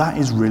said, that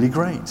is really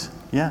great.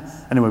 Yeah.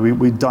 Anyway,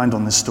 we dined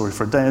on this story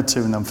for a day or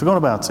two and then forgot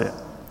about it.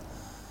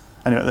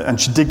 Anyway, and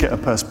she did get her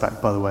purse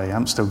back, by the way. I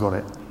haven't still got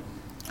it.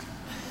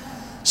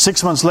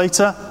 6 months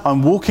later,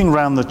 I'm walking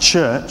around the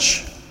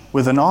church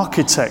with an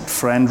architect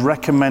friend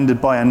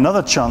recommended by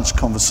another chance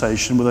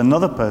conversation with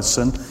another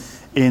person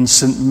in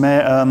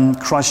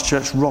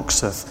Christchurch,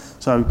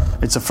 Roxeth. So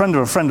it's a friend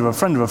of a friend of a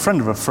friend of a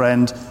friend of a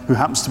friend who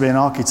happens to be an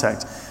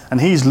architect. And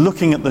he's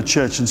looking at the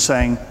church and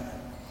saying,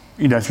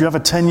 if you have a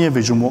 10-year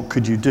vision, what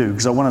could you do?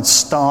 Because I want to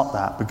start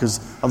that, because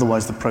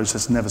otherwise the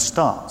process never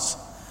starts.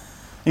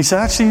 He said,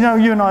 actually, no,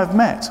 you and I have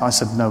met. I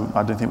said, no,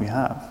 I don't think we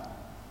have.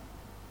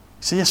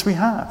 He said, yes, we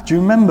have. Do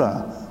you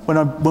remember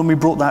when we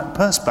brought that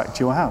purse back to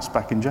your house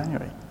back in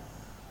January?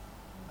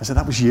 I said,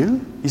 that was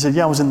you? He said,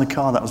 yeah, I was in the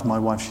car. That was my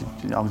wife.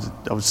 I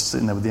was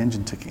sitting there with the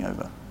engine ticking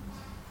over.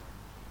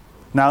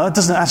 Now, that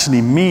doesn't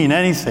actually mean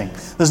anything.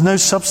 There's no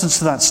substance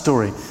to that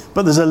story,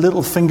 but there's a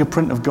little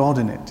fingerprint of God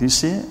in it. Do you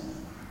see it?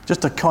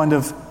 Just a kind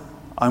of,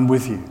 I'm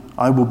with you.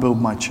 I will build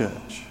my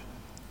church.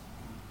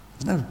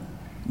 There's no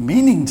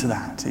meaning to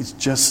that. It's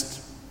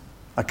just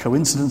a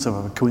coincidence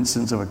of a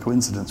coincidence of a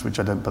coincidence, which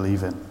I don't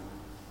believe in.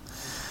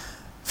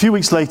 A few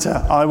weeks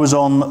later, I was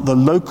on the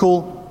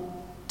local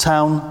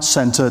town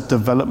centre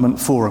development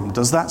forum.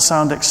 Does that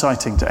sound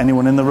exciting to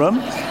anyone in the room?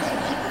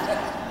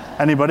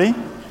 Anybody?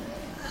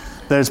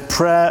 There's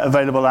prayer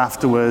available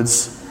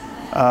afterwards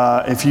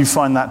if you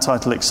find that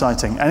title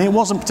exciting. And it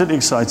wasn't particularly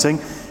exciting.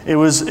 It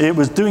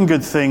was doing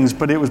good things,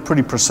 but it was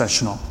pretty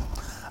processional.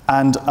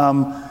 And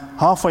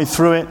halfway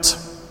through it,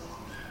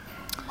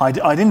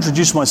 I'd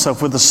introduced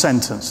myself with a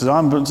sentence.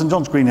 I'm St.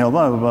 John's Greenhill,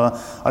 blah, blah,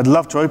 blah. I'd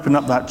love to open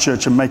up that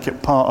church and make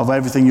it part of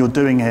everything you're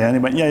doing here. And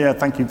he went, yeah,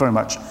 thank you very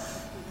much.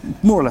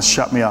 More or less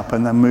shut me up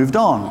and then moved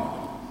on.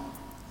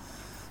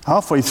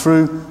 Halfway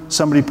through,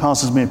 somebody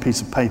passes me a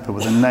piece of paper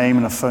with a name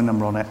and a phone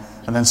number on it.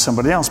 And then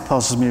somebody else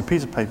passes me a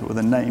piece of paper with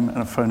a name and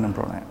a phone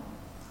number on it.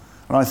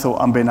 And I thought,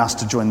 I'm being asked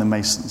to join the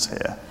Masons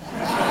here.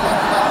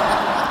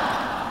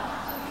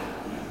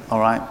 All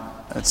right,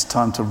 it's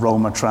time to roll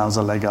my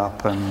trouser leg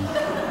up, and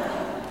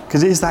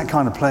because it is that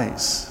kind of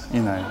place,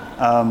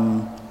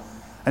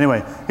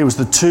 Anyway, it was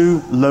the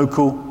two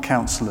local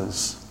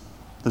councillors,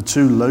 the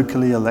two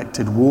locally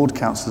elected ward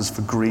councillors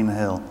for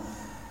Greenhill.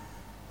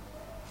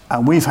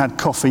 And we've had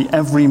coffee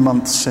every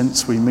month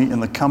since. We meet in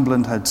the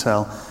Cumberland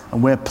Hotel,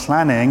 and we're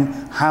planning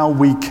how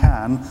we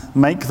can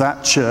make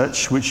that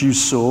church, which you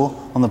saw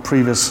on the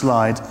previous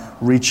slide,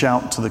 reach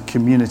out to the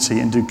community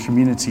and do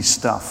community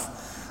stuff.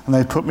 And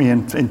they put me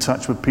in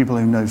touch with people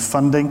who know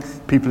funding,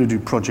 people who do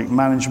project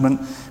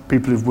management,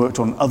 people who've worked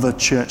on other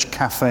church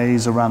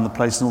cafes around the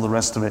place and all the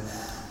rest of it.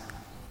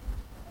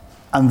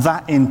 And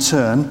that in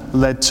turn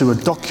led to a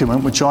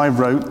document which I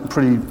wrote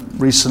pretty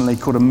recently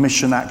called a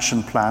Mission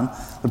Action Plan.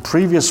 The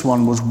previous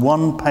one was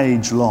 1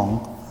 page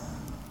long.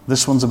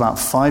 This one's about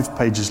 5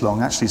 pages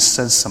long, actually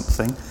says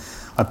something.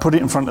 I put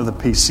it in front of the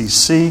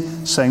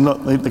PCC saying,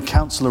 look, the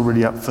council are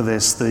really up for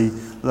this, the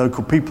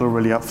local people are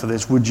really up for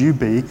this. Would you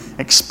be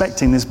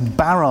expecting this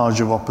barrage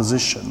of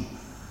opposition?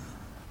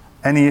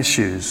 Any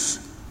issues?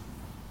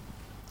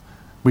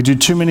 We do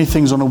too many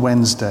things on a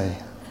Wednesday.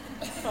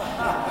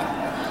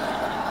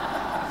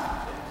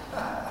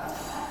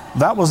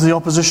 That was the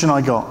opposition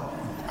I got.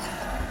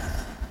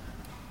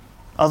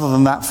 Other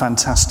than that,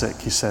 fantastic,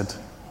 he said.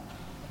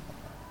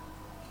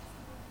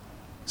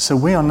 So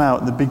we are now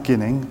at the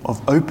beginning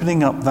of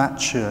opening up that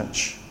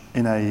church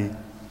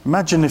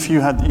imagine if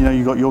you had,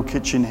 you got your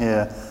kitchen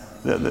here.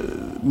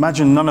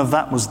 Imagine none of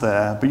that was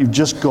there, but you've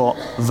just got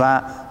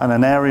that and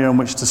an area in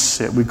which to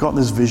sit. We've got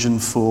this vision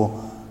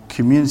for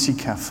community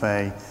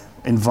cafe,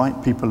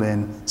 invite people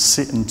in,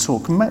 sit and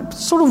talk.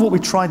 Sort of what we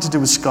tried to do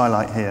with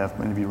Skylight here, if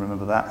many of you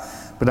remember that,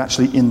 but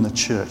actually in the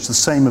church, the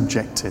same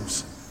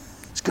objectives.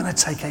 It's going to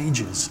take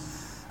ages,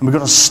 and we've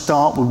got to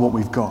start with what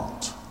we've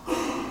got.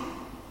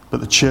 But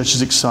the church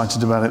is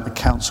excited about it, the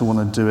council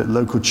want to do it,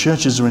 local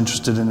churches are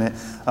interested in it.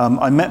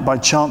 I met by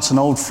chance an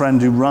old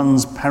friend who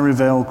runs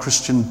Perryvale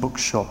Christian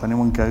Bookshop.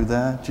 Anyone go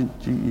there?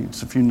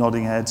 It's a few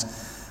nodding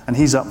heads. And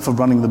he's up for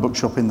running the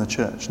bookshop in the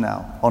church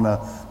now, on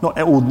not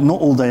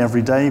all day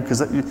every day,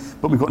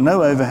 but we've got no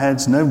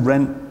overheads, no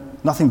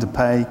rent, nothing to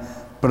pay,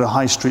 but a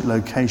high street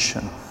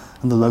location.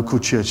 And the local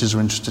churches are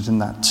interested in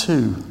that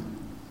too.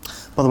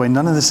 By the way,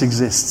 none of this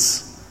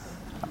exists.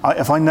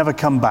 If I never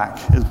come back,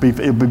 it'll be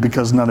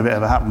because none of it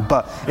ever happened.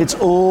 But it's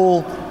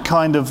all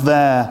kind of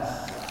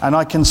there. And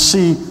I can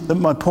see that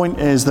my point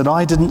is that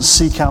I didn't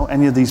seek out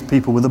any of these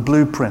people with a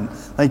blueprint.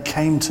 They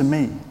came to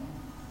me.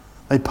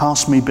 They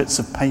passed me bits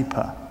of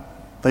paper.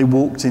 They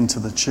walked into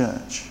the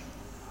church.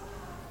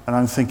 And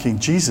I'm thinking,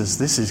 Jesus,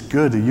 this is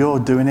good. You're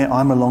doing it.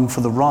 I'm along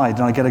for the ride.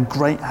 And I get a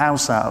great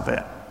house out of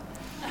it.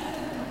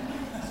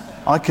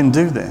 I can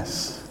do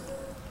this.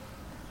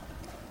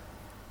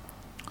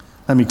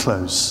 Let me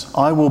close.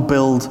 I will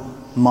build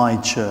my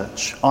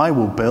church. I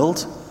will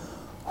build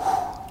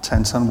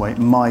 10-ton weight,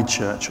 my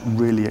church.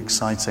 Really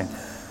exciting.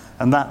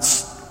 And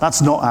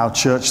that's not our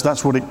church.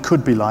 That's what it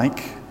could be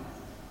like,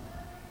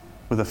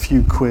 with a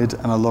few quid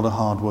and a lot of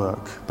hard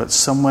work. But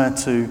somewhere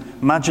to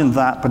imagine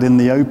that, but in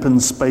the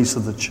open space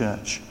of the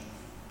church,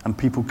 and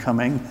people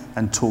coming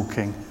and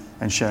talking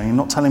and sharing, and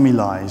not telling me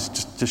lies,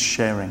 just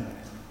sharing,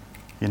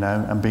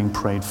 and being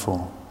prayed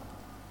for.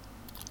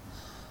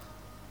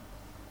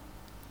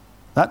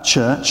 That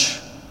church,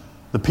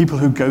 the people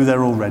who go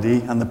there already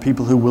and the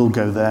people who will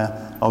go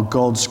there, are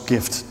God's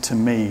gift to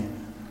me,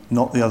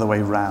 not the other way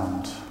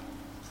round.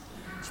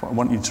 That's what I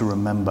want you to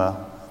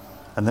remember.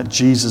 And that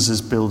Jesus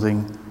is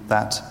building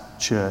that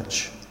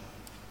church.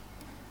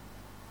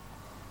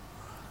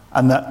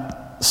 And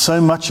that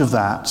so much of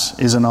that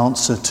is an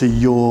answer to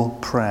your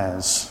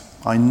prayers.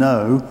 I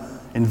know,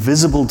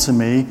 invisible to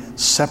me,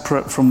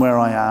 separate from where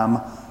I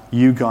am,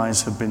 you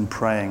guys have been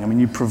praying. I mean,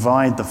 you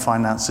provide the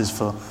finances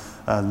for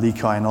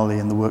Likai and Ollie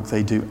and the work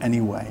they do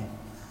anyway.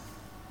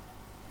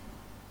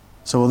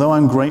 So although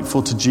I'm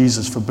grateful to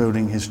Jesus for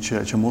building his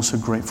church, I'm also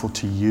grateful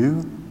to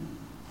you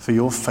for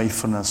your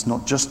faithfulness,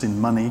 not just in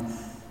money,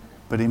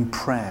 but in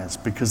prayers,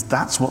 because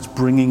that's what's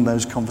bringing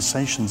those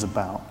conversations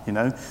about, you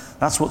know?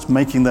 That's what's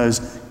making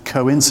those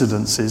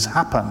coincidences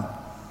happen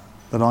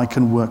that I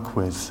can work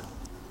with.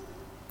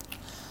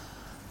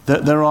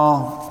 There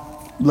are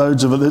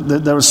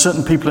there are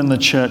certain people in the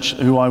church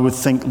who I would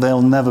think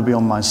they'll never be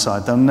on my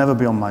side. They'll never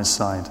be on my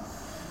side.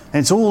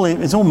 And it's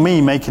all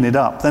me making it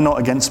up. They're not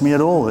against me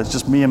at all. It's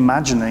just me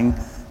imagining,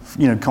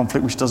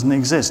 conflict which doesn't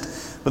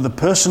exist. But the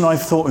person I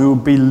thought who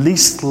would be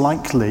least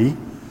likely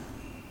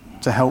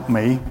to help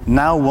me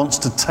now wants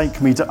to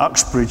take me to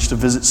Uxbridge to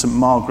visit St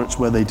Margaret's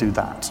where they do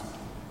that.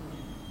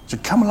 So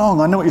come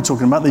along, I know what you're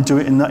talking about. They do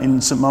it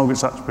in St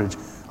Margaret's, Uxbridge.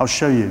 I'll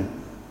show you.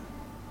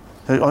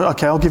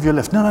 Okay, I'll give you a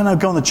lift. No,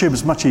 go on the tube.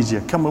 It's much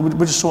easier. Come on,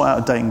 we'll just sort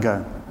out a date and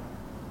go.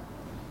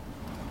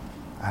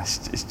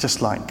 It's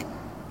just like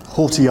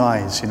haughty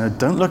eyes,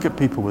 Don't look at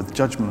people with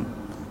judgment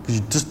because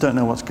you just don't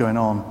know what's going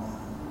on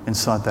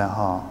inside their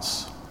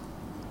hearts.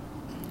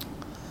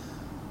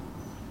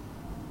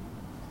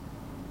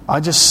 I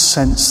just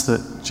sense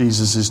that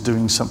Jesus is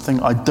doing something.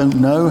 I don't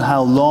know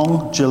how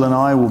long Jill and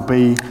I will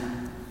be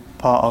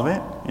part of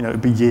it. It'll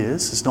be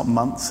years. It's not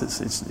months.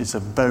 It's a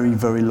very,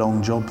 very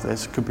long job,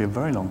 this. It could be a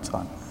very long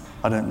time.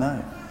 I don't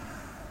know.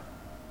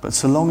 But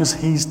so long as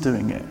he's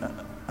doing it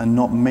and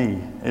not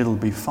me, it'll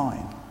be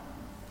fine.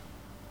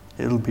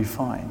 It'll be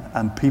fine.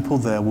 And people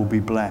there will be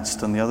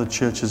blessed, and the other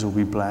churches will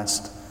be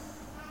blessed,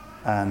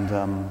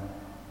 and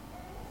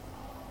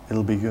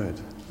it'll be good.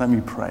 Let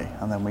me pray,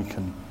 and then we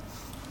can.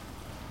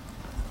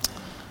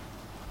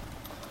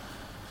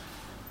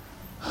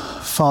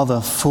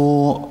 Father,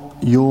 for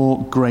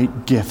your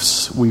great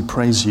gifts, we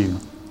praise you.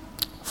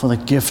 For the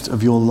gift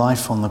of your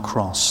life on the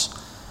cross,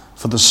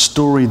 for the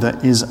story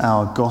that is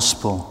our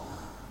gospel,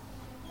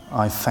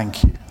 I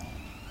thank you.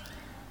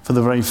 For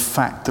the very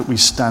fact that we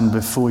stand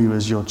before you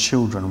as your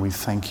children, we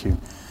thank you.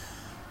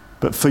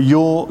 But for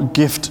your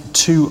gift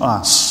to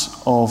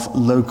us of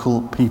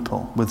local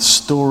people with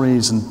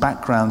stories and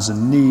backgrounds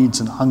and needs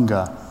and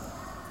hunger,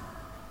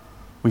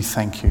 we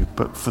thank you.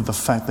 But for the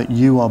fact that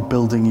you are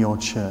building your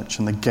church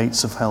and the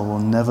gates of hell will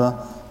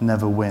never,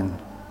 never win,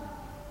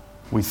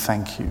 we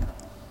thank you.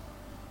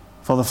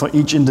 Father, for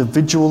each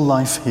individual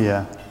life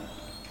here,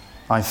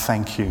 I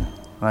thank you.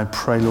 And I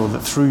pray, Lord,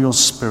 that through your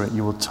Spirit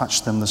you will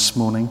touch them this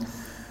morning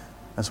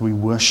as we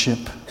worship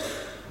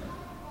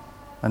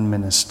and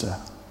minister.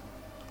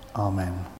 Amen.